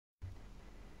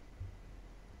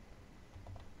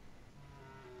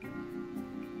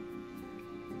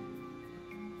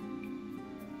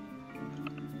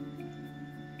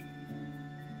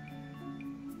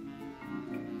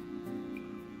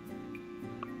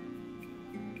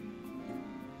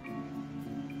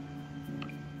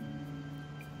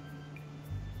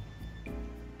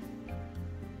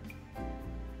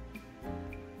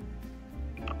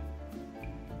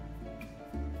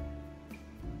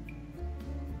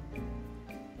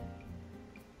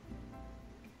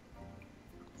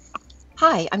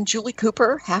Hi, I'm Julie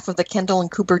Cooper, half of the Kendall and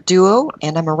Cooper duo,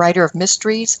 and I'm a writer of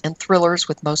mysteries and thrillers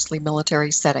with mostly military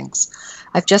settings.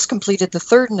 I've just completed the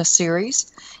third in a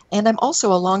series, and I'm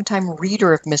also a longtime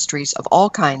reader of mysteries of all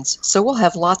kinds, so we'll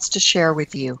have lots to share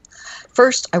with you.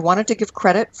 First, I wanted to give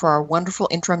credit for our wonderful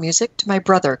intro music to my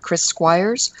brother, Chris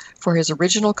Squires, for his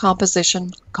original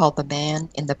composition called The Man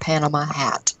in the Panama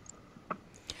Hat.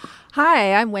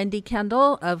 Hi, I'm Wendy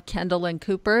Kendall of Kendall and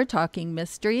Cooper Talking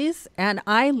Mysteries, and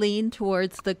I lean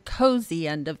towards the cozy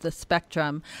end of the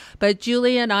spectrum. But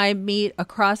Julie and I meet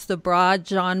across the broad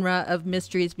genre of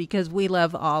mysteries because we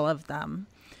love all of them.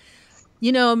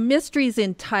 You know, mysteries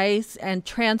entice and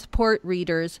transport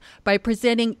readers by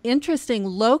presenting interesting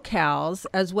locales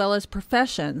as well as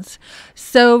professions.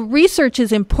 So research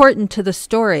is important to the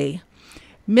story.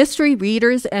 Mystery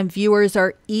readers and viewers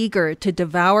are eager to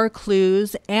devour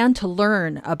clues and to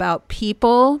learn about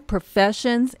people,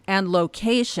 professions, and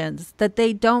locations that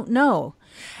they don't know.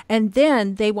 And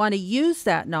then they want to use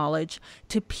that knowledge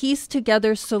to piece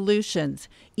together solutions,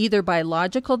 either by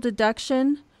logical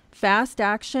deduction, fast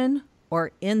action,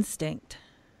 or instinct.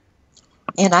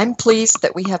 And I'm pleased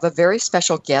that we have a very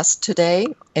special guest today,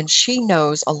 and she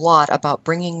knows a lot about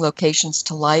bringing locations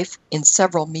to life in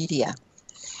several media.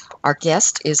 Our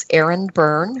guest is Erin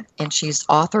Byrne, and she's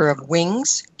author of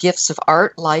Wings, Gifts of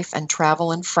Art, Life, and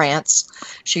Travel in France.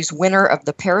 She's winner of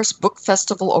the Paris Book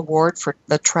Festival Award for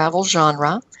the travel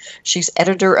genre. She's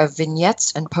editor of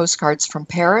Vignettes and Postcards from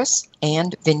Paris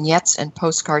and Vignettes and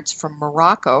Postcards from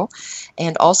Morocco,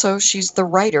 and also she's the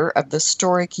writer of the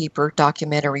Storykeeper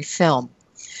documentary film.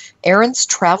 Erin's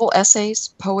travel essays,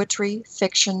 poetry,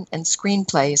 fiction, and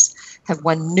screenplays have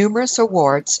won numerous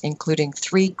awards, including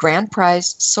 3 Grand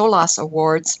Prize Solas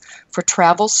Awards for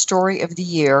Travel Story of the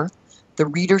Year, the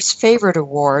Reader's Favorite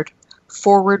Award,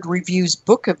 Forward Review's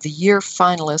Book of the Year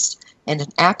finalist, and an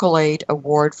Accolade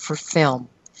Award for Film.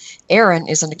 Erin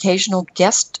is an occasional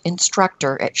guest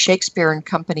instructor at Shakespeare and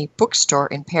Company Bookstore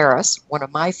in Paris, one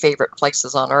of my favorite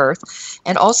places on earth,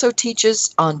 and also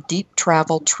teaches on deep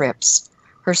travel trips.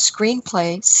 Her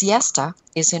screenplay, Siesta,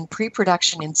 is in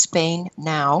pre-production in Spain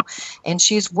now, and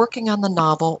she is working on the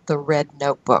novel The Red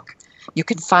Notebook. You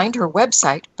can find her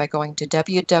website by going to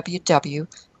www.e-byrne,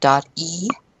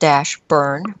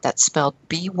 that's spelled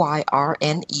Byrne.com.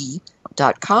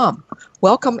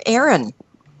 Welcome, Erin.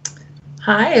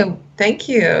 Hi, thank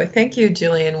you. Thank you,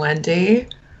 Julie and Wendy.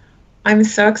 I'm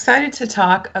so excited to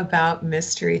talk about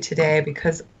mystery today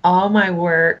because all my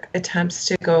work attempts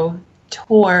to go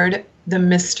toward the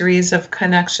mysteries of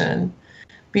connection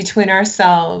between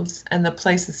ourselves and the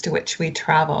places to which we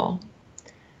travel.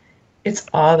 It's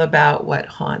all about what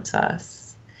haunts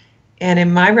us. And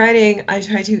in my writing, I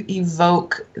try to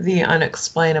evoke the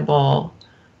unexplainable,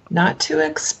 not to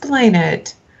explain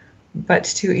it, but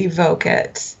to evoke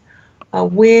it.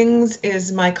 Wings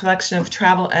is my collection of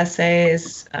travel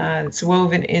essays. It's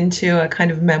woven into a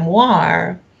kind of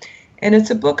memoir. And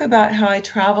it's a book about how I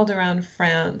traveled around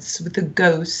France with the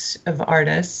ghosts of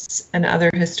artists and other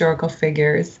historical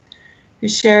figures who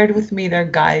shared with me their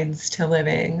guides to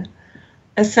living.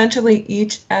 Essentially,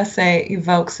 each essay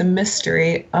evokes a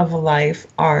mystery of life,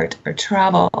 art, or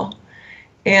travel.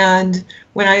 And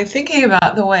when I'm thinking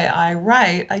about the way I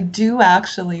write, I do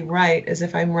actually write as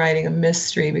if I'm writing a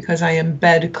mystery because I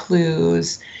embed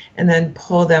clues and then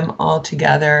pull them all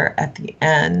together at the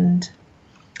end.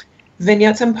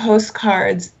 Vignettes and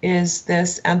Postcards is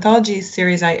this anthology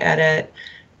series I edit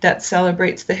that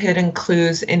celebrates the hidden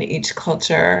clues in each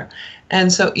culture.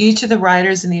 And so each of the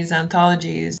writers in these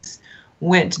anthologies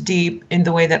went deep in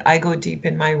the way that I go deep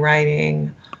in my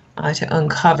writing to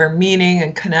uncover meaning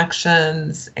and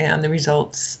connections, and the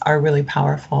results are really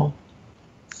powerful.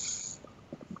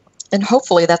 And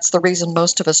hopefully that's the reason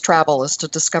most of us travel, is to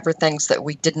discover things that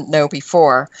we didn't know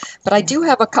before. But I do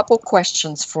have a couple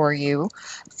questions for you.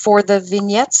 For the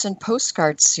Vignettes and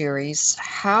Postcards series,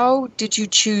 how did you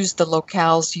choose the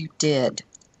locales you did?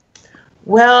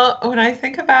 Well, when I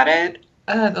think about it,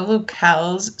 the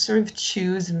locales sort of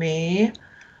choose me.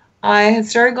 I had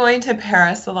started going to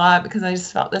Paris a lot because I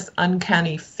just felt this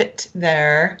uncanny fit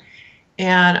there.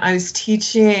 And I was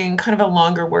teaching kind of a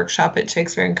longer workshop at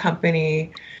Shakespeare and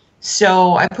Company.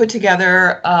 So I put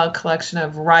together a collection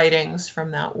of writings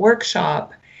from that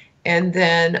workshop. And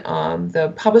then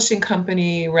the publishing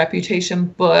company, Reputation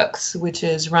Books, which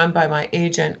is run by my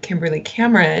agent, Kimberly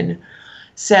Cameron,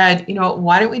 said, you know,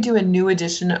 why don't we do a new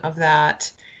edition of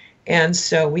that? And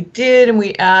so we did, and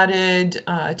we added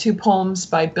 2 poems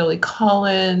by Billy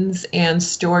Collins and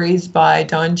stories by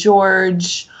Don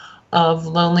George of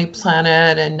Lonely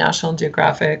Planet and National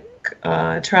Geographic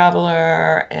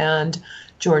Traveler, and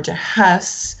Georgia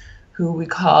Hess, who we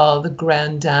call the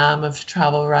Grand Dame of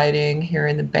travel writing here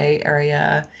in the Bay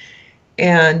Area.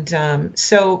 And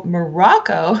so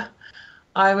Morocco,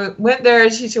 went there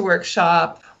to teach a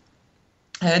workshop.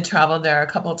 I had traveled there a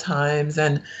couple of times,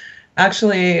 and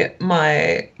actually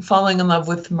my falling in love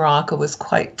with Morocco was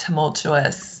quite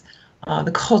tumultuous.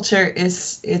 The culture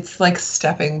it's like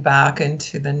stepping back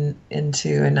into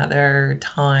another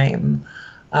time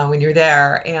when you're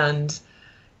there, and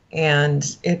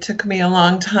it took me a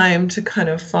long time to kind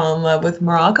of fall in love with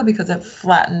Morocco because it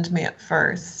flattened me at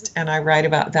first, and I write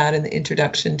about that in the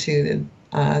introduction to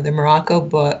the Morocco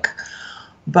book.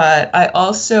 But I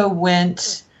also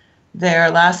went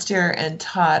there last year and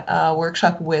taught a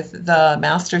workshop with the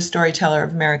master storyteller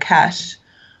of Marrakesh,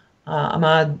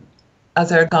 Ahmad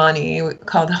Azargani,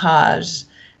 called Hajj.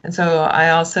 And so I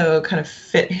also kind of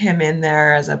fit him in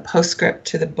there as a postscript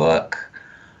to the book.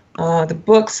 The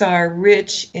books are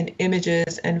rich in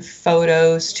images and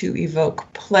photos to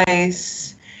evoke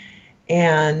place.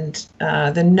 And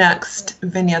the next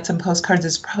vignettes and postcards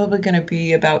is probably going to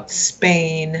be about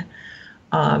Spain.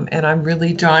 And I'm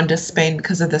really drawn to Spain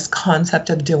because of this concept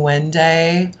of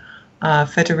duende.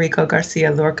 Federico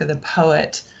Garcia Lorca, the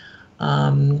poet,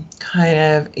 kind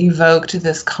of evoked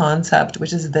this concept,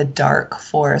 which is the dark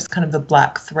force, kind of the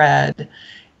black thread.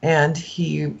 And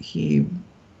he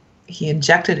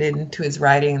injected it into his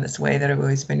writing in this way that I've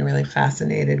always been really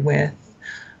fascinated with.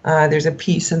 There's a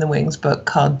piece in the Wings book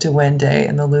called Duende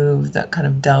in the Louvre that kind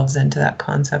of delves into that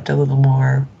concept a little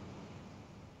more.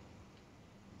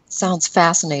 Sounds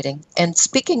fascinating. And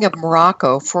speaking of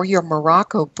Morocco, for your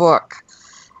Morocco book,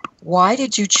 why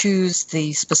did you choose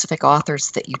the specific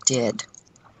authors that you did?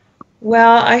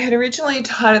 Well, I had originally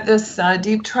taught at this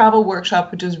deep travel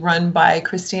workshop, which was run by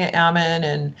Christina Ammon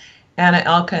and Anna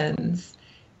Elkins.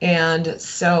 And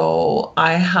so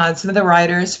I had some of the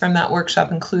writers from that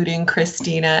workshop, including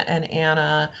Christina and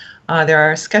Anna. There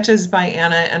are sketches by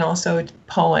Anna and also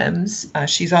poems.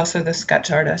 She's also the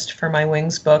sketch artist for my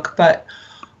Wings book. But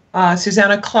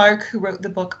Susanna Clark, who wrote the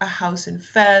book A House in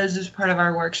Fez, is part of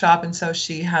our workshop. And so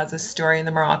she has a story in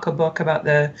the Morocco book about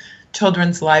the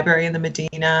children's library in the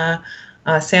Medina.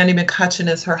 Sandy McCutcheon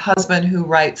is her husband, who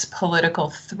writes political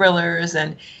thrillers.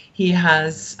 And he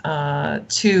has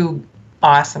two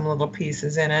awesome little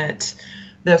pieces in it.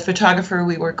 The photographer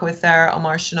we work with there,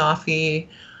 Omar Shanafi,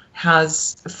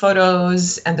 has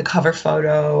photos and the cover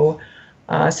photo.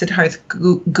 Siddharth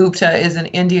Gupta is an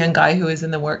Indian guy who is in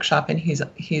the workshop, and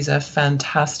he's a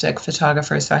fantastic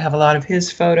photographer, so I have a lot of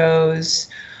his photos.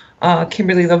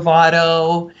 Kimberly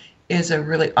Lovato is a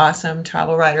really awesome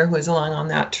travel writer who was along on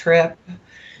that trip.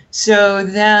 So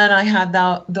then I had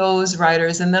those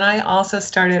writers, and then I also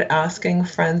started asking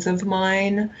friends of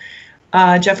mine.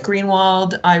 Jeff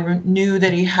Greenwald, I knew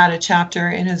that he had a chapter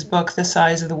in his book, The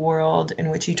Size of the World, in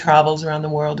which he travels around the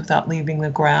world without leaving the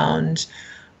ground.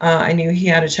 I knew he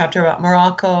had a chapter about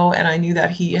Morocco, and I knew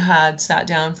that he had sat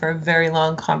down for a very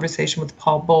long conversation with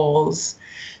Paul Bowles.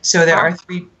 So there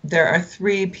are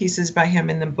three pieces by him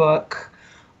in the book.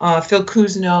 Phil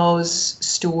Cousineau's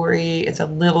story, it's a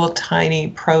little tiny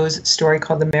prose story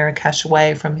called The Marrakesh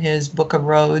Way from his Book of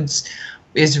Roads,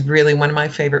 is really one of my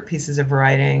favorite pieces of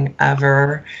writing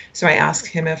ever. So I asked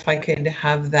him if I could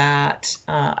have that.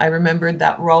 I remembered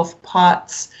that Rolf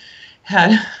Potts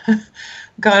had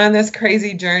gone on this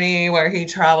crazy journey where he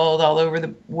traveled all over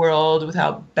the world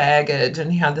without baggage,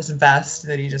 and he had this vest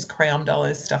that he just crammed all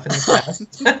his stuff in his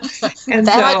vest. And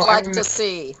that I'd like to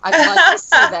see. I'd like to see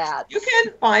that. You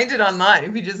can find it online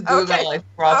if you just Google like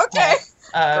Rolf Potts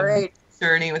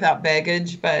journey without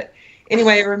baggage. But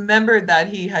anyway, I remembered that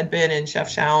he had been in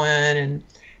Chefchaouen and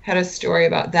had a story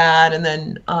about that. And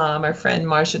then my friend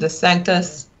Marcia de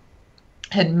Sanctis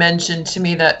had mentioned to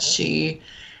me that she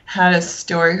had a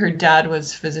story. Her dad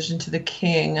was physician to the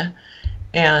king,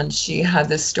 and she had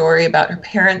this story about her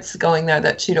parents going there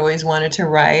that she'd always wanted to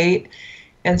write.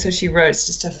 And so she wrote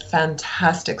just a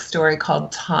fantastic story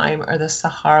called Time, or the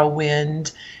Sahara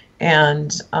Wind.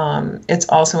 And it's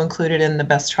also included in the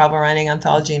Best Travel Writing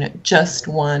Anthology, and it just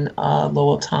won a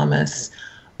Lowell Thomas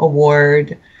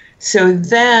Award. So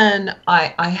then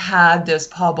I had this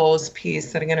Paul Bowles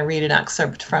piece that I'm going to read an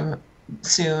excerpt from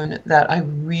soon that I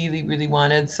really, really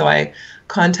wanted. So I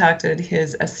contacted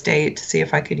his estate to see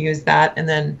if I could use that. And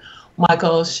then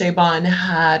Michael Chabon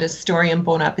had a story in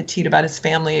Bon Appetit about his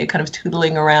family kind of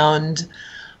tootling around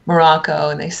Morocco,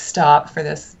 and they stopped for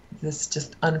this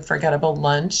just unforgettable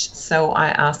lunch. So I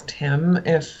asked him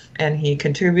and he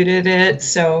contributed it.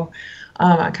 So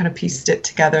I kind of pieced it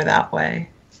together that way.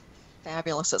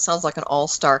 Fabulous. It sounds like an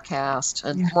all-star cast.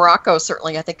 And Morocco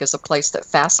certainly, I think, is a place that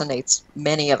fascinates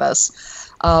many of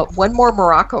us. One more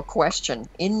Morocco question.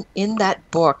 In that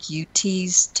book, you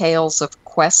tease tales of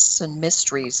quests and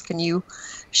mysteries. Can you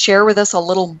share with us a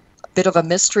little bit of a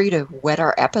mystery to whet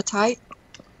our appetite?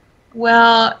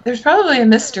 Well, there's probably a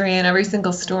mystery in every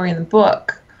single story in the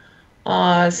book.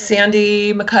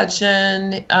 Sandy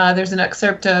McCutcheon, there's an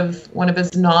excerpt of one of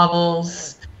his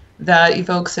novels that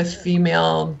evokes a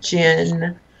female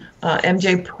djinn.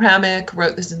 M.J. Premick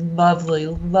wrote this lovely,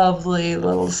 lovely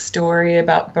little story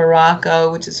about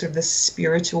Baraka, which is sort of the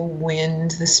spiritual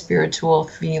wind, the spiritual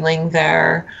feeling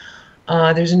there.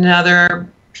 There's another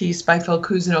piece by Phil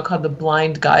Cousineau called The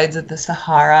Blind Guides of the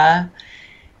Sahara.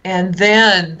 And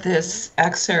then this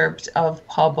excerpt of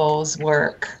Paul Bowles'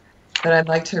 work that I'd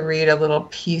like to read a little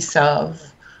piece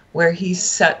of, where he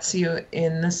sets you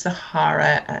in the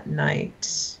Sahara at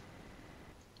night.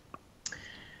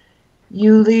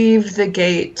 You leave the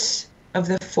gate of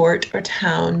the fort or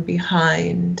town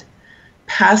behind,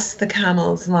 past the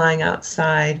camels lying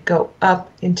outside, go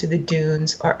up into the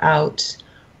dunes or out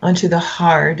onto the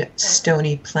hard,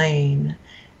 stony plain,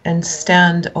 and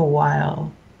stand a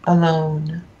while,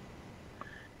 alone.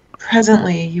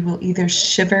 Presently, you will either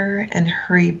shiver and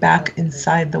hurry back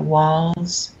inside the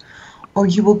walls, or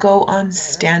you will go on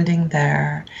standing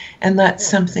there and let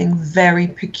something very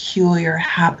peculiar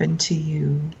happen to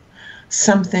you.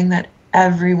 Something that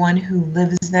everyone who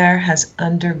lives there has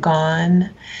undergone,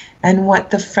 and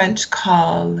what the French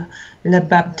call le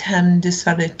baptême de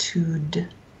solitude.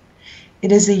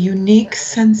 It is a unique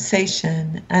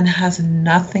sensation and has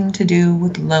nothing to do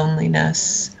with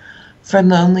loneliness, for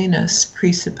loneliness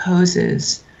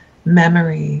presupposes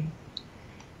memory.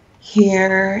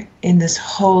 Here in this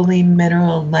holy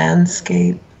mineral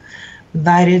landscape,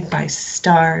 lighted by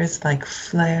stars like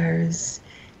flares,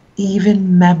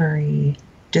 even memory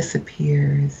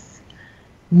disappears.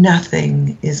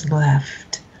 Nothing is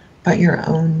left but your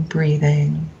own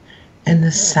breathing and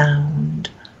the sound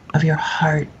of your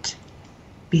heart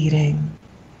beating.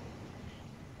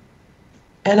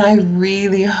 And I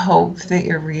really hope that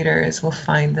your readers will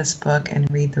find this book and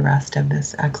read the rest of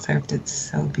this excerpt. It's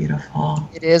so beautiful.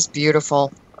 It is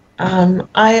beautiful.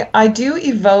 I do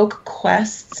evoke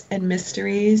quests and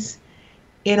mysteries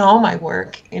in all my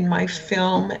work, in my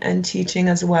film and teaching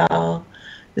as well.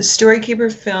 The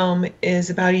Storykeeper film is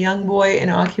about a young boy in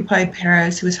occupied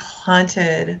Paris who is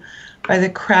haunted by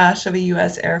the crash of a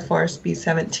U.S. Air Force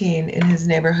B-17 in his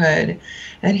neighborhood.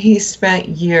 And he spent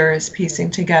years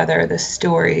piecing together the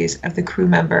stories of the crew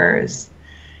members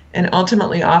and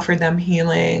ultimately offered them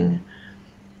healing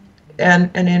and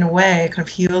in a way kind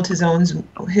of healed his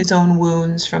own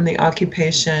wounds from the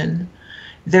occupation.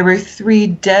 There were 3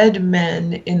 dead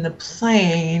men in the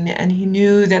plane, and he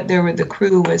knew that the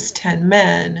crew was 10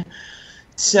 men.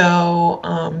 So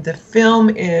the film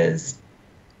is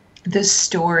this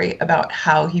story about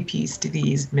how he pieced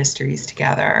these mysteries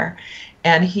together.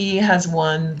 And he has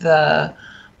won the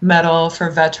Medal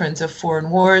for Veterans of Foreign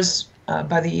Wars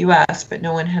by the U.S., but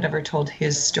no one had ever told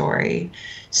his story.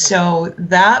 So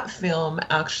that film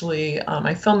actually,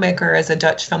 my filmmaker is a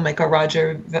Dutch filmmaker,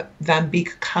 Roger van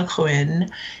Beek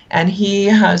Kakhuin, and he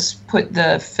has put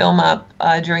the film up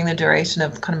during the duration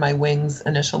of kind of my Wings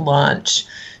initial launch.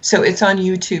 So it's on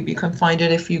YouTube. You can find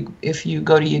it if you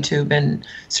go to YouTube and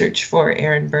search for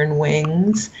Erin Byrne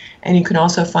Wings. And you can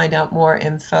also find out more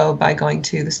info by going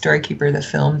to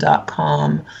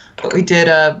thestorykeeperthefilm.com. But we did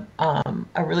a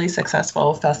really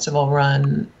successful festival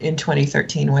run in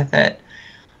 2013 with it.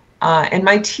 And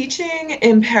my teaching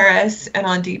in Paris and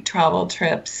on deep travel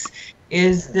trips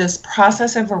is this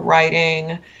process of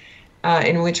writing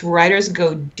in which writers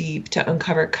go deep to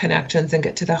uncover connections and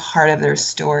get to the heart of their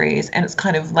stories. And it's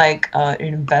kind of like an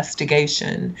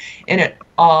investigation. And it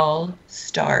all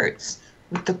starts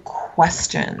with the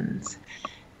questions.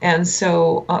 And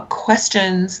so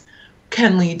questions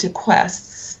can lead to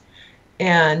quests.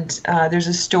 And there's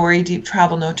a story, Deep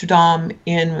Travel Notre Dame,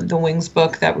 in the Wings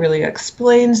book that really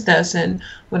explains this. And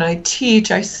when I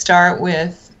teach, I start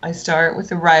with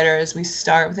the writers. We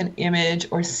start with an image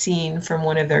or scene from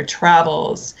one of their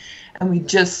travels, and we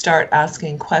just start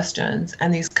asking questions.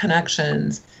 And these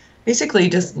connections basically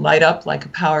just light up like a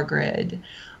power grid.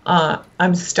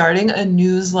 I'm starting a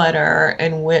newsletter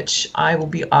in which I will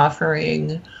be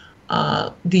offering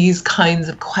these kinds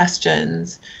of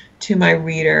questions to my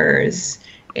readers.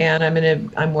 And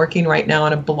I'm working right now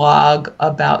on a blog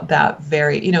about that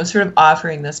very, sort of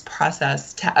offering this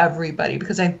process to everybody,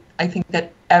 because I think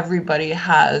that everybody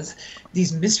has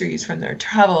these mysteries from their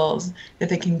travels that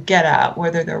they can get at,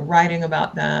 whether they're writing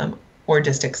about them or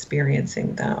just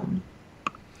experiencing them.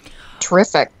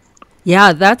 Terrific.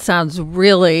 Yeah, that sounds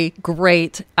really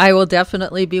great. I will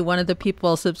definitely be one of the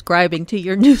people subscribing to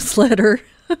your newsletter.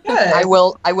 I Good.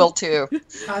 will. I will too.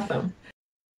 Awesome.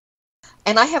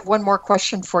 And I have one more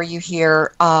question for you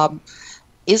here.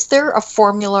 Is there a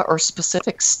formula or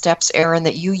specific steps, Erin,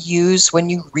 that you use when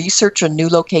you research a new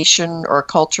location or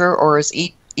culture, or is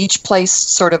each place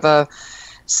sort of a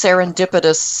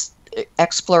serendipitous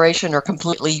exploration or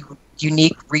completely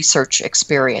unique research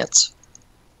experience?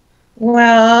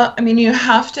 Well, I mean, you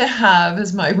have to have,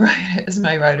 as my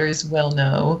writers will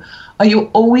know, you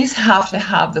always have to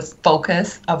have the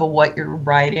focus of what you're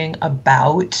writing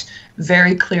about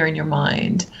very clear in your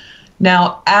mind.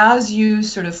 Now, as you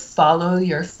sort of follow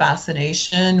your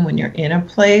fascination when you're in a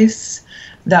place,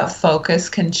 that focus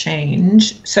can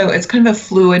change. So it's kind of a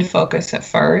fluid focus at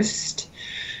first.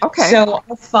 Okay. So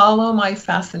I follow my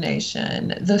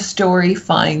fascination. The story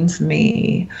finds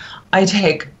me. I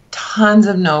take tons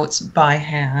of notes by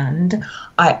hand.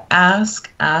 I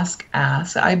ask, ask,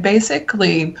 ask. I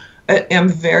basically am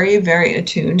very, very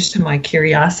attuned to my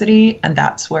curiosity, and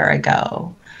that's where I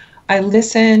go. I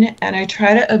listen and I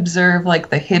try to observe like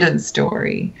the hidden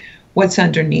story, what's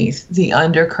underneath, the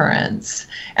undercurrents.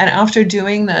 And after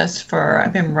doing this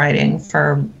I've been writing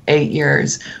for 8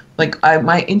 years,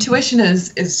 my intuition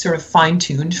is sort of fine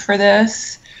tuned for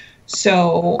this.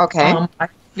 So Okay. I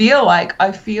feel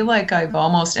like I've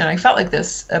almost, and I felt like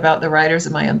this about the writers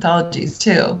of my anthologies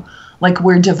too, like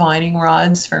we're divining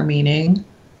rods for meaning.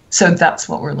 So that's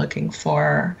what we're looking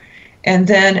for. And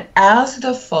then as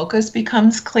the focus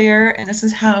becomes clear, and this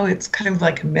is how it's kind of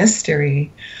like a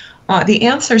mystery, the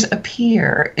answers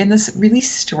appear in this really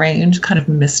strange kind of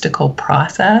mystical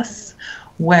process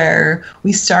where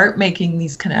we start making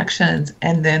these connections,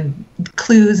 and then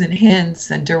clues and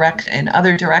hints and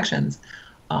other directions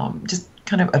just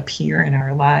kind of appear in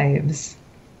our lives.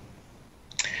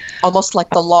 Almost like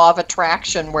the law of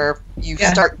attraction, where you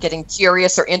Yeah. start getting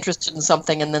curious or interested in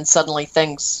something, and then suddenly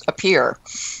things appear.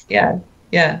 Yeah.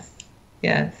 Yes.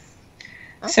 Yes.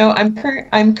 So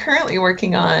I'm currently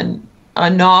working on a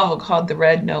novel called The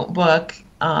Red Notebook,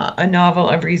 a novel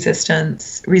of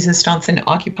resistance in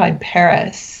occupied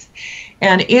Paris.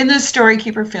 And in the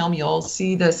Storykeeper film, you'll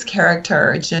see this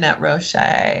character, Jeanette Roche,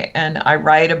 and I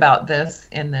write about this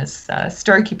in this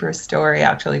Storykeeper story,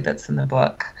 actually, that's in the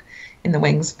book, in the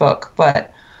Wings book.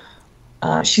 But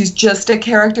she's just a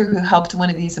character who helped one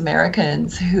of these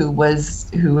Americans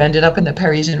who ended up in the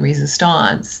Parisian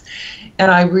Resistance.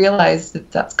 And I realized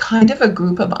that that's kind of a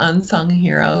group of unsung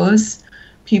heroes,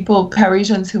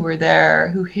 Parisians who were there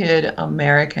who hid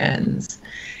Americans.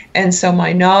 And so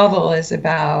my novel is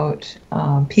about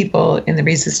people in the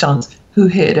Resistance who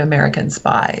hid American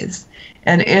spies.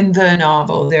 And in the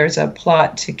novel, there's a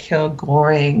plot to kill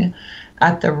Goring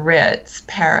at the Ritz,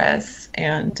 Paris.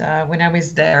 And when I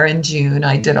was there in June,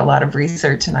 I did a lot of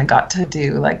research, and I got to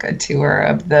do like a tour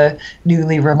of the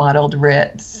newly remodeled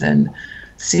Ritz and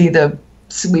see the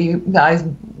suite. I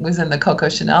was in the Coco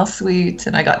Chanel suite,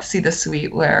 and I got to see the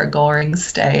suite where Goring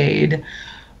stayed.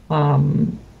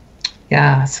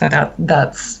 Yeah, so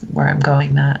that's where I'm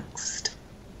going next.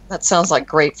 That sounds like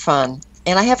great fun.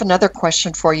 And I have another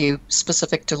question for you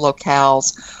specific to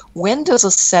locales. When does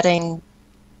a setting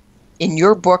in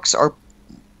your books or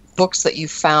books that you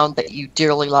found that you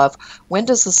dearly love, when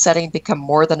does the setting become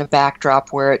more than a backdrop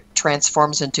where it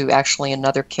transforms into actually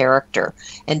another character?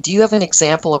 And do you have an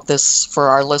example of this for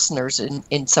our listeners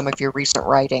in some of your recent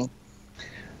writing?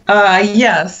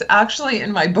 Yes, actually,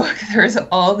 in my book, there's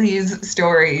all these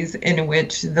stories in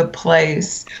which the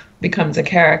place becomes a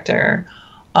character.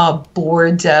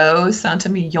 Bordeaux,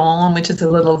 Saint-Emilion, which is a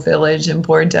little village in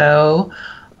Bordeaux.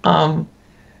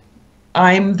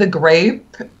 I'm the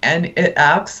grape, and it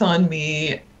acts on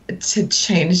me to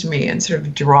change me and sort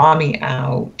of draw me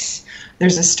out.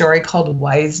 There's a story called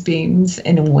Wise Beams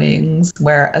and Wings,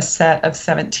 where a set of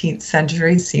 17th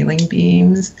century ceiling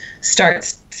beams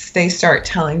start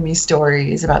telling me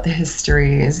stories about the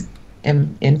histories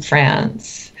in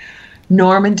France.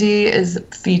 Normandy is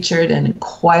featured in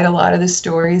quite a lot of the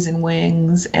stories in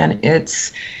Wings, and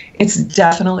it's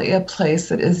definitely a place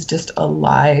that is just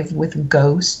alive with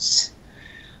ghosts.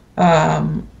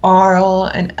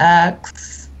 Arles and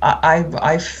Aix,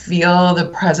 I feel the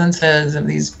presences of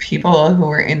these people who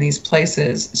are in these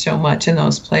places so much in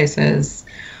those places.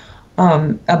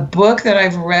 A book that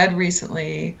I've read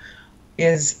recently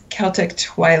is Celtic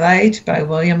Twilight by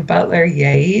William Butler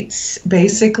Yeats.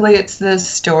 Basically, it's the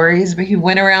stories, but he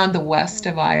went around the west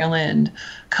of Ireland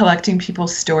collecting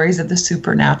people's stories of the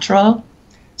supernatural.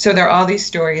 So there are all these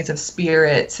stories of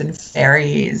spirits and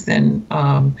fairies, and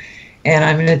And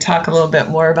I'm going to talk a little bit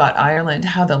more about Ireland,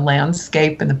 how the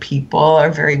landscape and the people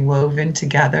are very woven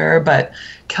together. But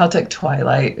Celtic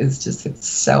Twilight is just, it's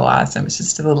so awesome. It's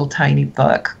just a little tiny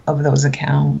book of those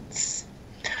accounts.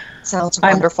 Sounds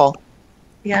wonderful.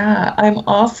 I'm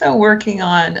also working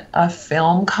on a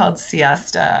film called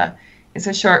Siesta. It's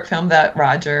a short film that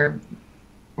Roger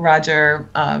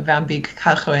Van Beek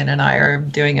Calhoun and I are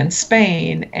doing in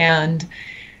Spain. And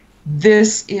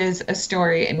this is a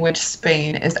story in which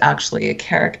Spain is actually a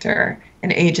character,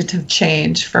 an agent of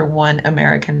change for one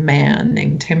American man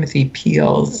named Timothy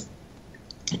Peels.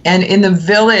 And in the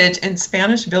village, in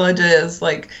Spanish villages,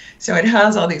 so it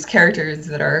has all these characters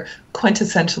that are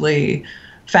quintessentially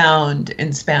found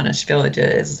in Spanish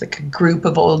villages, like a group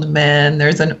of old men.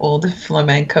 There's an old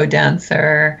flamenco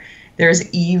dancer. There's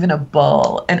even a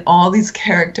bull. And all these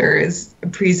characters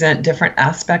present different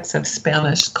aspects of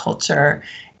Spanish culture.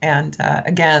 And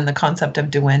again, the concept of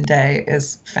duende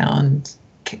is found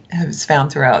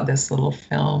throughout this little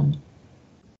film.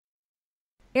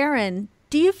 Erin,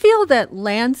 do you feel that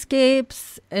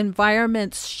landscapes,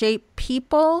 environments shape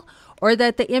people, or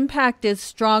that the impact is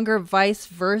stronger vice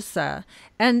versa?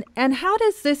 And how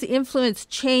does this influence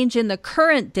change in the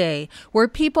current day, where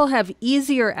people have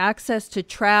easier access to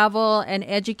travel and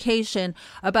education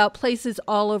about places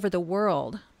all over the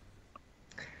world?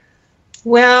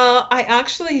 Well, I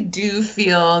actually do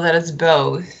feel that it's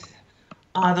both.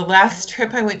 The last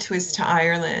trip I went to was to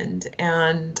Ireland,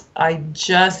 and I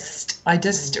just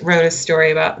wrote a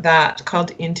story about that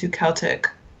called Into Celtic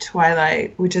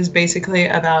Twilight, which is basically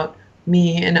about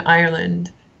me in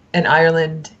Ireland and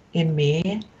Ireland in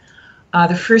me.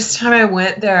 The first time I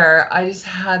went there, I just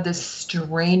had the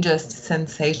strangest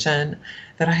sensation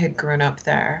that I had grown up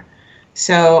there.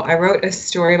 So I wrote a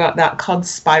story about that called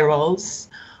Spirals.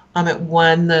 It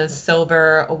won the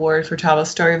Silver Award for Travel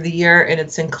Story of the Year, and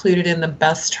it's included in the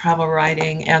Best Travel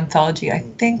Writing Anthology. I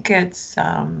think it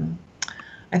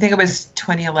was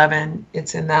 2011.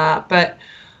 It's in that. But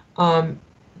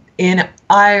in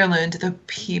Ireland, the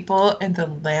people and the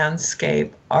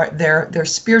landscape are their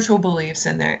spiritual beliefs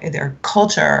and their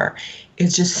culture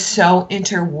is just so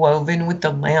interwoven with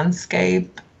the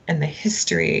landscape and the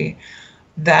history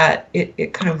that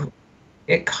it kind of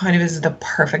is the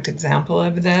perfect example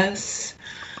of this.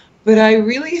 But I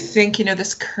really think,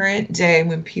 this current day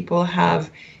when people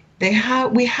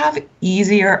we have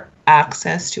easier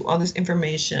access to all this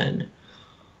information.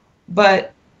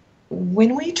 But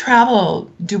when we travel,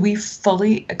 do we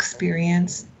fully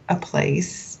experience a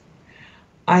place?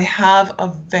 I have a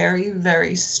very,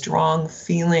 very strong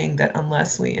feeling that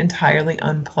unless we entirely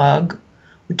unplug,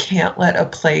 we can't let a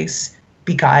place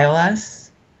beguile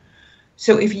us.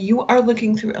 So if you are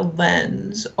looking through a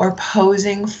lens or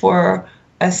posing for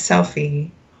a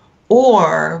selfie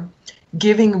or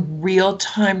giving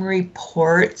real-time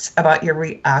reports about your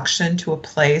reaction to a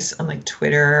place on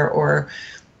Twitter or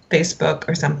Facebook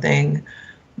or something,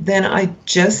 then I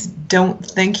just don't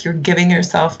think you're giving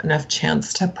yourself enough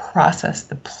chance to process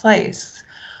the place.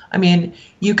 I mean,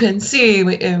 you can see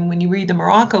when you read the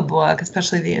Morocco book,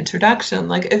 especially the introduction,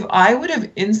 if I would have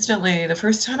instantly, the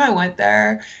first time I went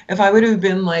there, if I would have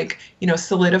been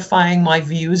solidifying my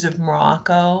views of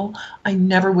Morocco, I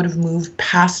never would have moved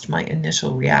past my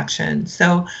initial reaction.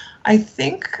 So I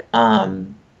think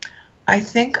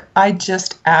I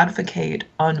just advocate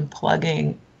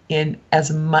unplugging in as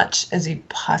much as you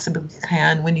possibly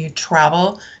can when you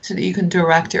travel so that you can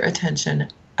direct your attention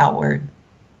outward.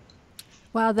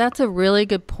 Wow, that's a really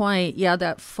good point. Yeah,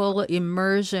 that full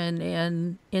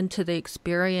immersion into the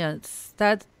experience.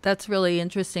 That's really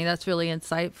interesting. That's really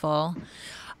insightful.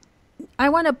 I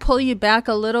want to pull you back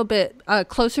a little bit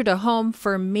closer to home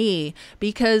for me,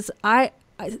 because I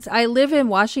live in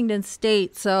Washington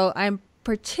State, so I'm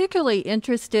particularly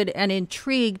interested and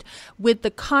intrigued with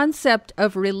the concept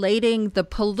of relating the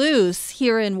Palouse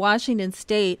here in Washington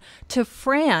State to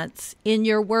France in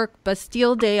your work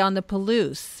Bastille Day on the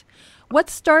Palouse. What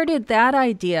started that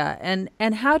idea, and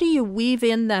how do you weave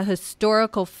in the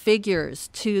historical figures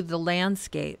to the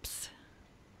landscapes?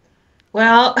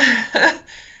 Well,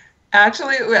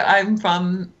 actually, I'm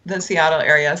from the Seattle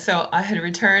area, so I had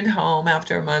returned home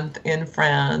after a month in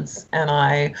France, and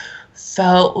I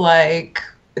felt like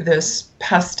this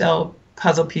pastel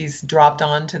puzzle piece dropped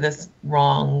onto this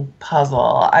wrong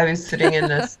puzzle. I was sitting in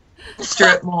this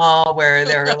strip mall where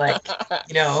there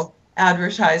were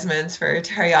advertisements for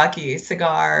teriyaki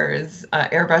cigars,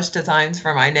 airbrush designs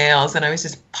for my nails, and I was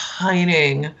just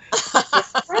pining for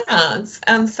France.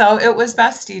 And so it was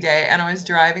Bastille Day, and I was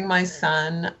driving my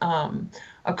son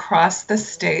across the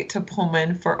state to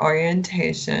Pullman for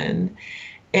orientation.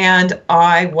 And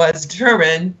I was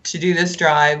determined to do this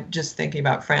drive just thinking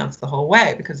about France the whole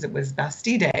way because it was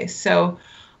Bastille Day. So,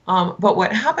 but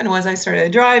what happened was I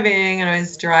started driving and I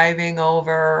was driving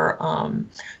over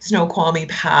Snoqualmie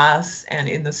Pass. And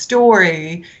in the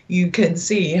story, you can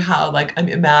see how, like, I'm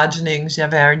imagining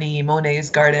Giverny, Monet's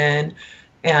garden,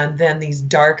 and then these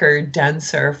darker,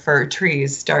 denser fir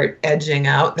trees start edging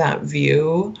out that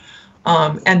view.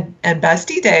 And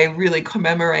Bastille Day really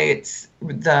commemorates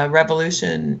the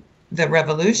revolution,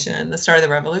 the start of the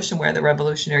revolution, where the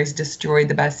revolutionaries destroyed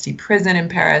the Bastille prison in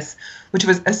Paris, which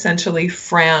was essentially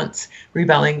France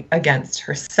rebelling against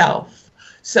herself.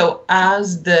 So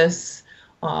as this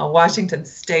Washington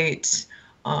state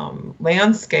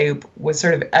landscape was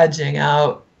sort of edging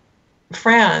out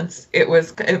France, it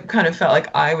kind of felt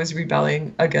like I was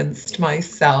rebelling against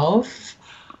myself.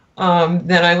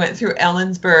 Then I went through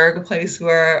Ellensburg, a place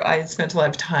where I spent a lot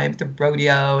of time at the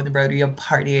rodeo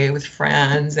party with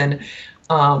friends. And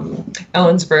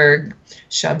Ellensburg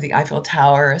shoved the Eiffel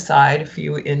Tower aside a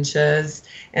few inches.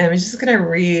 And I'm just going to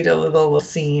read a little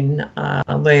scene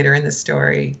later in the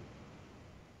story.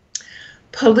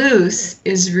 Pelouse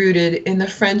is rooted in the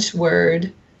French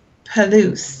word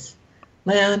pelouse,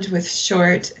 land with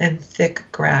short and thick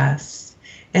grass.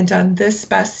 And on this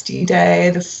Bastille Day,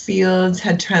 the fields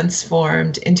had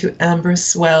transformed into amber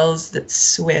swells that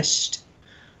swished,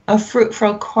 a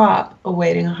fruitful crop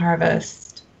awaiting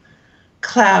harvest.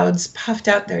 Clouds puffed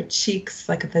out their cheeks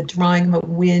like the drawing of a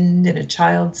wind in a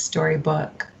child's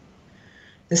storybook.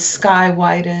 The sky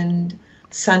widened,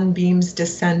 sunbeams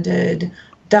descended,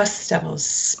 dust devils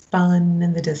spun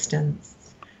in the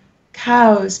distance.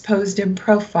 Cows posed in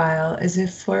profile as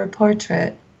if for a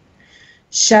portrait.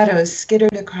 Shadows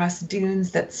skittered across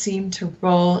dunes that seemed to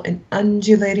roll in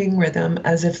undulating rhythm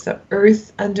as if the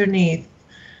earth underneath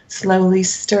slowly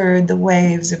stirred the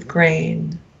waves of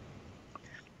grain.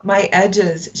 My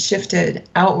edges shifted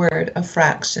outward a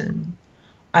fraction.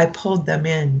 I pulled them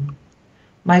in.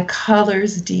 My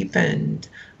colors deepened,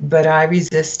 but I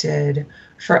resisted,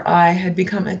 for I had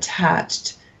become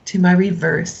attached to my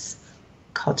reverse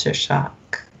culture shock.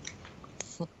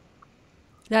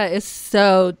 That is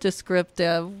so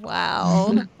descriptive.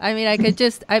 Wow. I mean,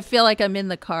 I feel like I'm in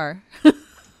the car.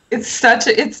 It's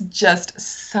just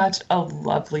such a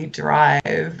lovely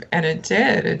drive. And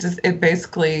it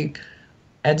basically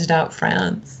edged out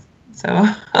France. So,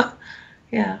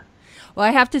 yeah. Well,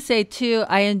 I have to say too,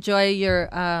 I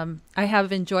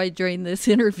have enjoyed during this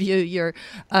interview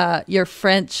your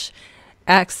French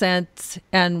accent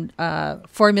and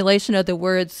formulation of the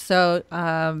words. So,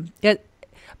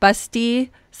 Bastille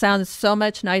sounds so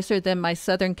much nicer than my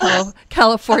Southern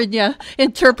California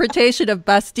interpretation of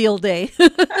Bastille Day.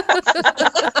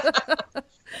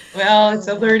 Well, it's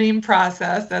a learning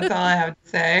process. That's all I have to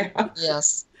say.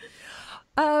 Yes.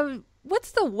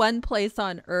 What's the one place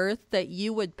on Earth that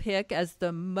you would pick as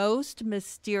the most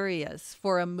mysterious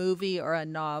for a movie or a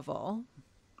novel?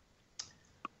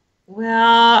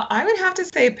 Well, I would have to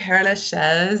say Père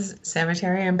Lachaise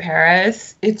Cemetery in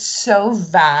Paris. It's so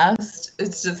vast.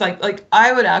 It's just like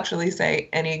I would actually say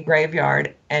any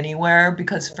graveyard anywhere,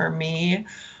 because for me,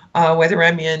 whether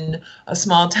I'm in a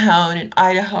small town in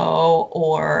Idaho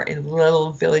or in a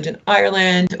little village in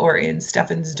Ireland or in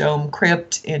Stephen's Dome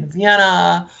Crypt in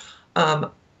Vienna,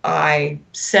 I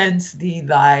sense the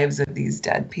lives of these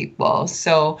dead people.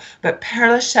 So, but Père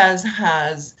Lachaise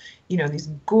has, these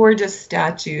gorgeous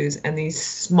statues and these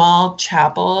small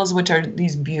chapels, which are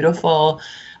these beautiful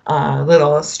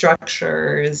little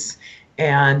structures.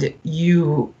 And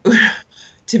to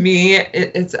me,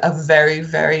 it's a very,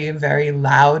 very, very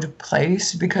loud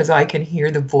place because I can hear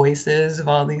the voices of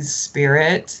all these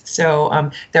spirits.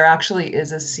 So there actually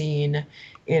is a scene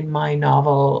in my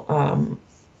novel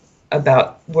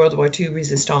about World War II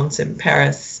resistance in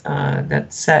Paris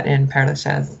that's set in Père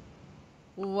Lachaise.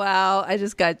 Wow, I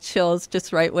just got chills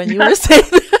just right when you were saying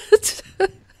that.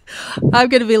 I'm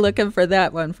going to be looking for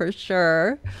that one for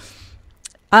sure.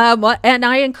 And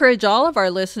I encourage all of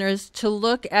our listeners to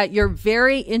look at your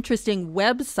very interesting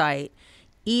website,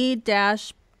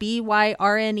 e-byrne.com.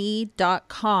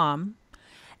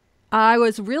 I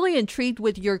was really intrigued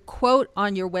with your quote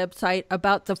on your website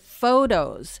about the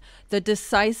photos. The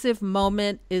decisive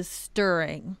moment is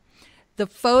stirring. The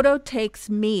photo takes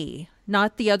me,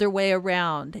 not the other way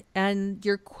around. And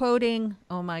you're quoting,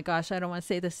 oh my gosh, I don't want to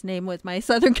say this name with my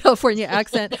Southern California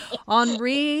accent,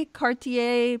 Henri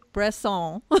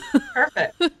Cartier-Bresson.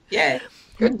 Perfect. Yay.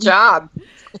 Good job.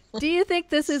 Do you think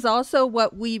this is also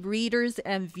what we readers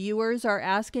and viewers are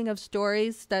asking of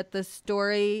stories, that the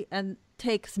story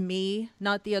takes me,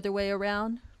 not the other way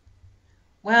around?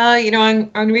 Well, on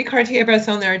Henri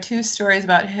Cartier-Bresson, there are two stories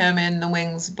about him in the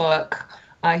Wings book.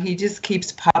 He just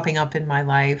keeps popping up in my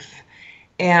life.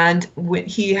 And when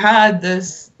he had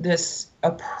this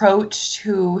approach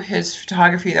to his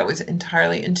photography that was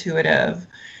entirely intuitive.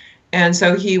 And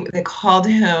so they called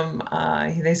him,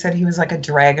 they said he was like a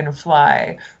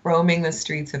dragonfly roaming the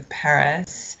streets of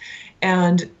Paris.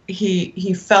 And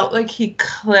he felt like he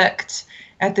clicked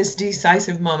at this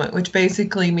decisive moment, which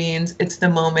basically means it's the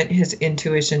moment his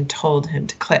intuition told him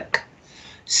to click.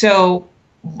 So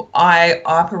I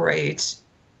operate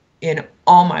in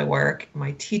all my work,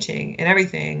 my teaching, and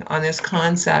everything on this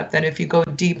concept that if you go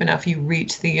deep enough, you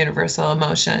reach the universal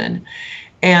emotion.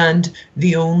 And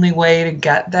the only way to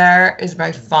get there is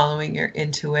by following your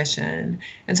intuition.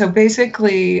 And so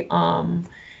basically,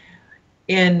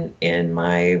 in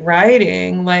my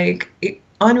writing,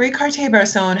 Henri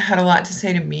Cartier-Bresson had a lot to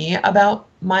say to me about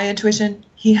my intuition.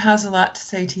 He has a lot to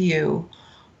say to you.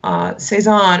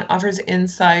 Cezanne offers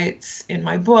insights in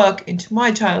my book into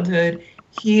my childhood.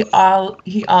 He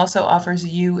also offers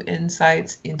you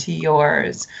insights into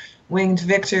yours. Winged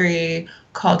Victory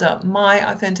called up my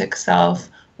authentic self.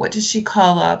 What does she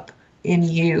call up in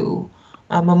you?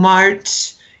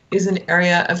 Montmartre is an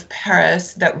area of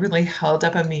Paris that really held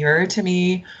up a mirror to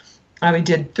me. We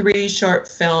did 3 short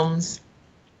films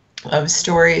of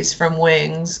stories from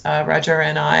Wings, Roger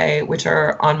and I, which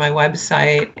are on my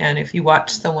website. And if you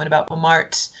watch the one about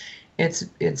Montmartre,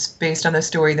 it's based on the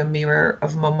story The Mirror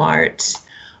of Montmartre.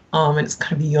 And it's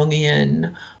kind of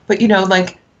Jungian. But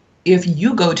if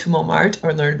you go to Montmartre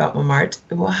or learn about Montmartre,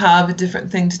 it will have a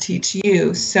different thing to teach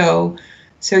you. So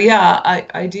yeah,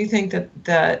 I do think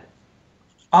that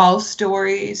all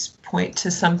stories point to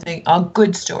something, all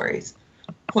good stories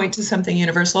point to something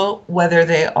universal, whether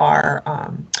they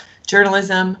are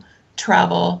journalism,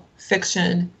 travel,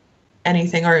 fiction,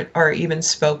 anything, or even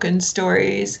spoken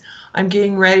stories. I'm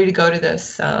getting ready to go to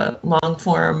this long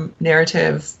form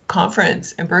narrative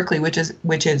conference in Berkeley, which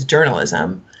is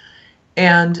journalism.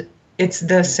 And it's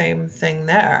the same thing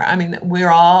there. I mean, we're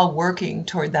all working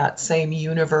toward that same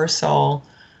universal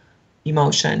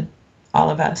emotion, all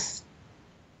of us.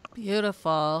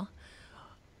 Beautiful.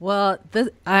 Well,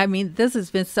 this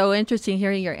has been so interesting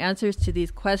hearing your answers to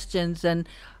these questions. And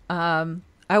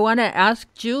I want to ask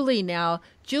Julie now.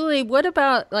 Julie, what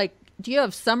about, do you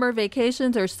have summer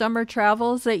vacations or summer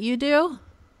travels that you do?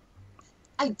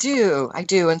 I do.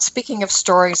 And speaking of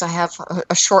stories, I have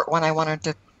a short one I wanted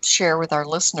to share with our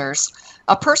listeners.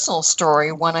 A personal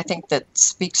story, one I think that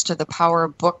speaks to the power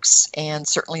of books and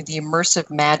certainly the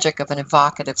immersive magic of an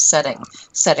evocative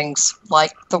settings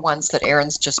like the ones that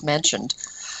Erin's just mentioned.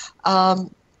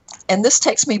 And this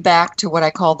takes me back to what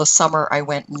I call the summer I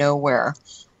went nowhere.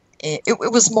 It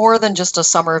was more than just a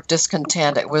summer of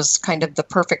discontent. It was kind of the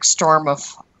perfect storm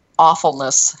of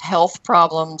awfulness, health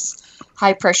problems,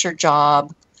 high pressure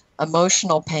job,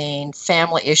 emotional pain,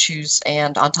 family issues,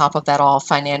 and on top of that all,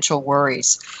 financial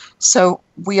worries. So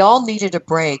we all needed a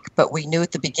break, but we knew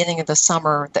at the beginning of the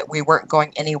summer that we weren't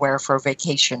going anywhere for a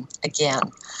vacation again.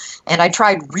 And I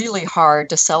tried really hard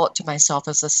to sell it to myself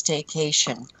as a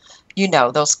staycation. You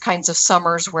know, those kinds of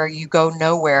summers where you go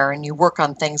nowhere and you work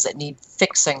on things that need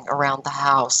fixing around the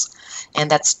house. And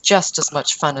that's just as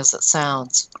much fun as it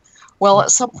sounds. Well,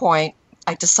 at some point,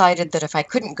 I decided that if I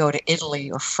couldn't go to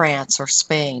Italy or France or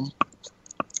Spain,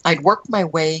 I'd work my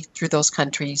way through those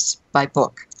countries by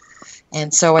book.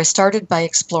 And so I started by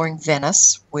exploring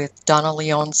Venice with Donna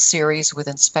Leone's series with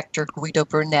Inspector Guido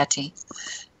Brunetti,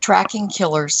 tracking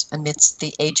killers amidst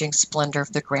the aging splendor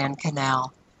of the Grand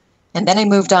Canal. And then I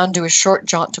moved on to a short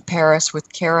jaunt to Paris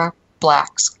with Cara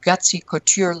Black's gutsy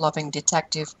couture-loving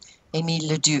detective, Émile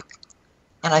Leduc.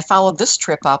 And I followed this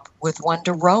trip up with one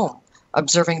to Rome,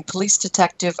 observing police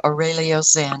detective Aurelio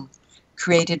Zen,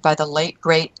 created by the late,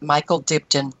 great Michael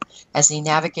Dibdin, as he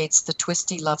navigates the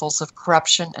twisty levels of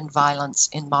corruption and violence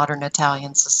in modern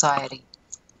Italian society.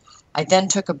 I then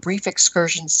took a brief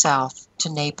excursion south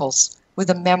to Naples with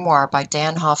a memoir by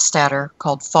Dan Hofstadter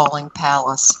called Falling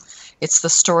Palace. It's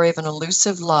the story of an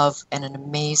elusive love and an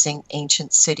amazing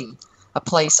ancient city, a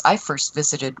place I first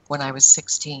visited when I was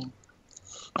 16.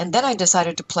 And then I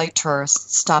decided to play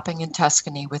tourist, stopping in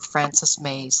Tuscany with Frances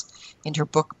Mays in her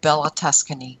book Bella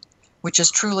Tuscany, which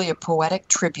is truly a poetic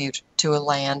tribute to a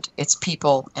land, its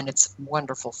people, and its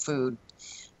wonderful food.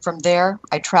 From there,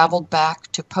 I traveled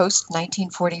back to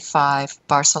post-1945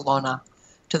 Barcelona,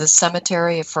 to the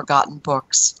Cemetery of Forgotten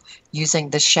Books, using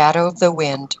The Shadow of the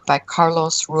Wind by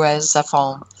Carlos Ruiz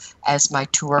Zafón as my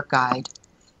tour guide.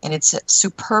 And it's a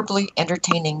superbly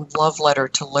entertaining love letter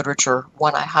to literature,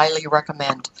 one I highly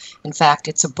recommend. In fact,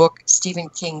 it's a book Stephen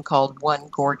King called One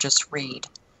Gorgeous Read.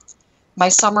 My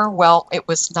summer, well, it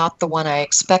was not the one I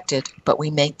expected, but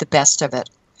we made the best of it,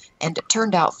 and it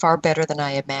turned out far better than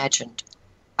I imagined.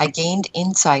 I gained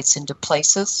insights into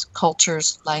places,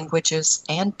 cultures, languages,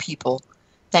 and people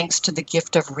thanks to the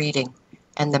gift of reading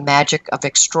and the magic of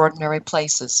extraordinary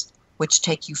places which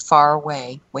take you far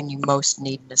away when you most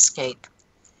need an escape.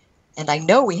 And I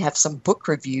know we have some book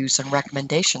reviews and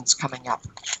recommendations coming up.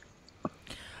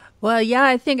 Well, yeah,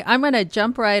 I think I'm going to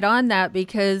jump right on that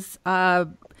because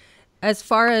as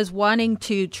far as wanting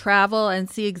to travel and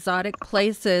see exotic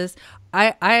places,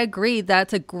 I agree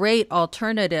that's a great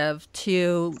alternative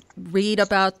to read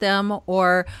about them,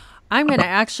 or I'm going to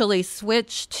actually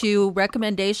switch to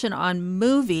recommendation on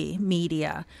movie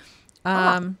media.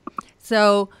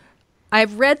 So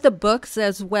I've read the books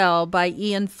as well by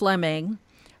Ian Fleming,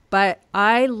 but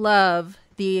I love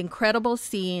the incredible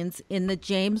scenes in the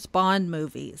James Bond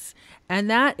movies. And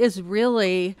that is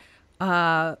really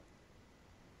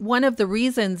one of the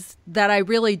reasons that I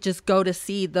really just go to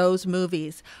see those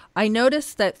movies. I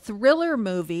noticed that thriller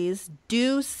movies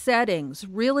do settings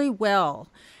really well.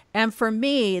 And for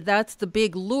me, that's the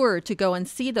big lure to go and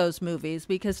see those movies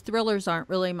because thrillers aren't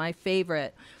really my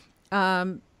favorite.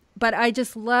 But I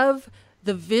just love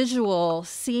the visual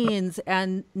scenes,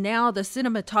 and now the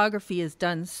cinematography is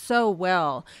done so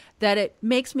well that it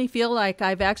makes me feel like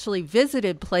I've actually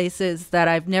visited places that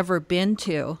I've never been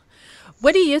to.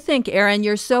 What do you think, Erin?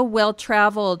 You're so well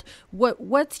traveled.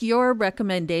 What's your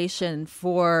recommendation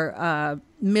for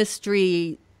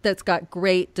mystery that's got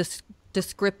great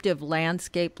descriptive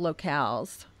landscape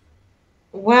locales?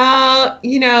 Well,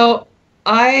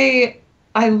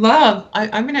 I'm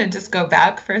going to just go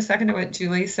back for a second to what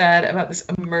Julie said about this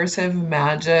immersive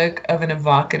magic of an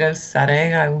evocative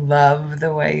setting. I love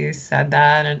the way you said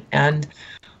that. And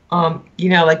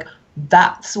like,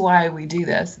 that's why we do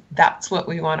this. That's what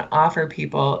we want to offer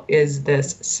people, is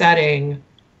this setting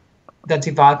that's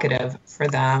evocative for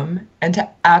them, and to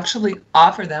actually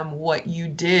offer them what you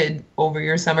did over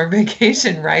your summer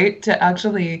vacation, right? To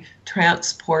actually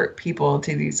transport people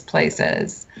to these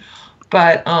places.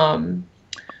 But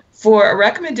for a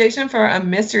recommendation for a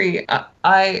mystery,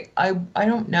 I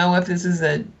don't know if this is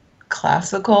a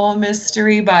classical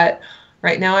mystery, but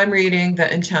right now I'm reading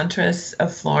The Enchantress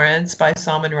of Florence by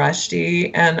Salman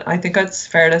Rushdie, and I think it's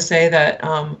fair to say that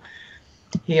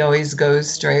he always goes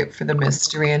straight for the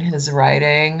mystery in his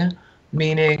writing,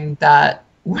 meaning that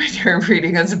when you're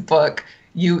reading his book,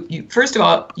 you first of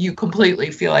all, you completely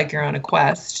feel like you're on a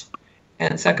quest.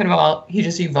 And second of all, he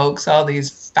just evokes all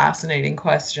these fascinating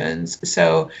questions.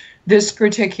 So this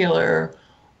particular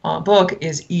book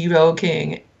is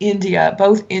evoking India,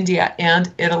 both India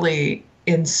and Italy,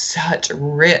 in such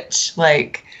rich,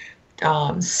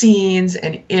 scenes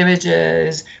and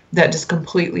images that just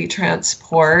completely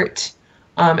transport.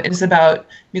 It's about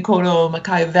Niccolo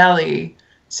Machiavelli.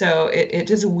 So it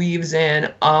just weaves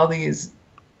in all these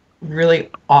really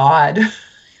odd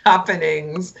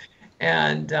happenings.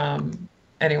 And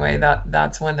anyway,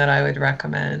 that's one that I would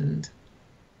recommend.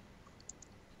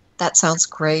 That sounds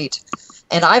great.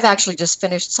 And I've actually just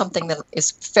finished something that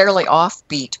is fairly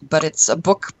offbeat, but it's a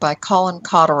book by Colin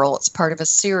Cotterill. It's part of a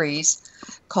series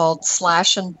called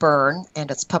Slash and Burn, and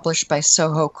it's published by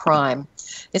Soho Crime.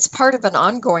 It's part of an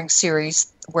ongoing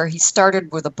series where he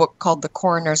started with a book called The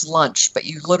Coroner's Lunch, but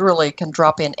you literally can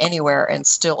drop in anywhere and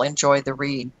still enjoy the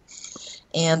read.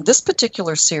 And this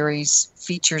particular series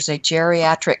features a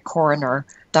geriatric coroner,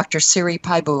 Dr. Siri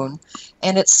Paiboon,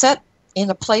 and it's set in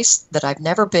a place that I've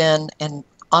never been and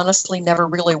honestly never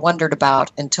really wondered about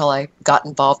until I got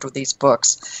involved with these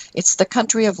books. It's the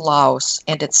country of Laos,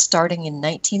 and it's starting in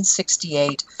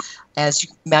 1968, as you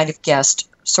might have guessed,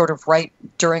 sort of right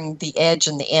during the edge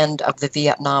and the end of the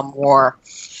Vietnam War.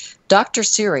 Dr.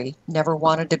 Siri never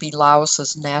wanted to be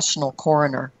Laos's national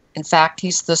coroner. In fact,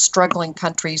 he's the struggling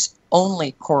country's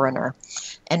only coroner.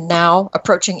 And now,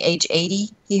 approaching age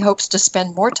 80, he hopes to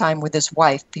spend more time with his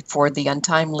wife before the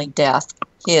untimely death,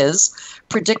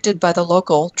 predicted by the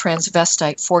local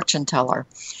transvestite fortune teller.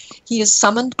 He is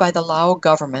summoned by the Lao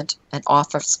government, an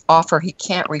offer he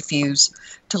can't refuse,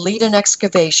 to lead an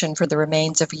excavation for the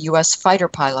remains of a U.S. fighter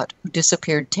pilot who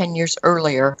disappeared 10 years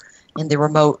earlier in the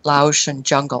remote Laotian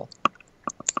jungle.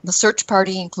 The search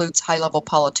party includes high-level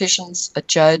politicians, a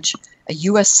judge, a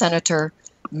U.S. senator,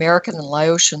 American and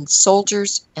Laotian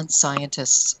soldiers, and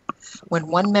scientists. When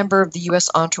one member of the U.S.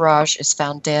 entourage is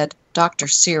found dead, Dr.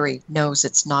 Siri knows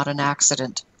it's not an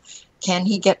accident. Can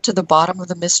he get to the bottom of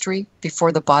the mystery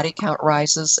before the body count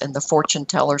rises and the fortune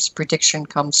teller's prediction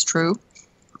comes true?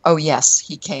 Oh yes,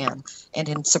 he can, and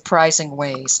in surprising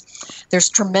ways. There's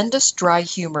tremendous dry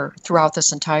humor throughout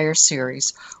this entire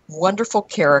series, wonderful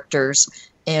characters,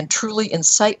 and truly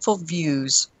insightful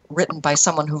views written by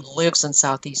someone who lives in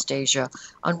Southeast Asia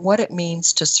on what it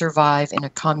means to survive in a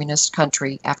communist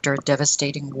country after a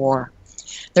devastating war.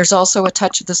 There's also a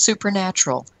touch of the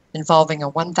supernatural involving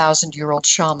a 1,000-year-old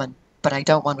shaman, but I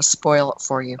don't want to spoil it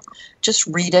for you. Just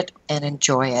read it and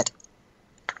enjoy it.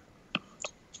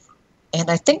 And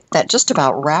I think that just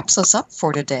about wraps us up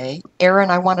for today.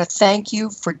 Erin, I want to thank you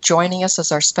for joining us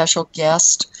as our special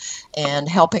guest and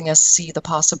helping us see the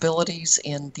possibilities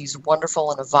in these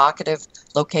wonderful and evocative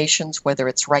locations, whether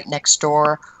it's right next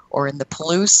door or in the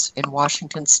Palouse in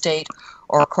Washington State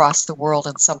or across the world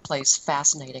in someplace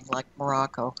fascinating like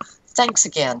Morocco. Thanks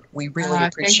again. We really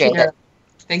appreciate it.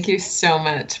 Thank you so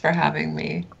much for having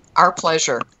me. Our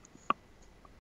pleasure.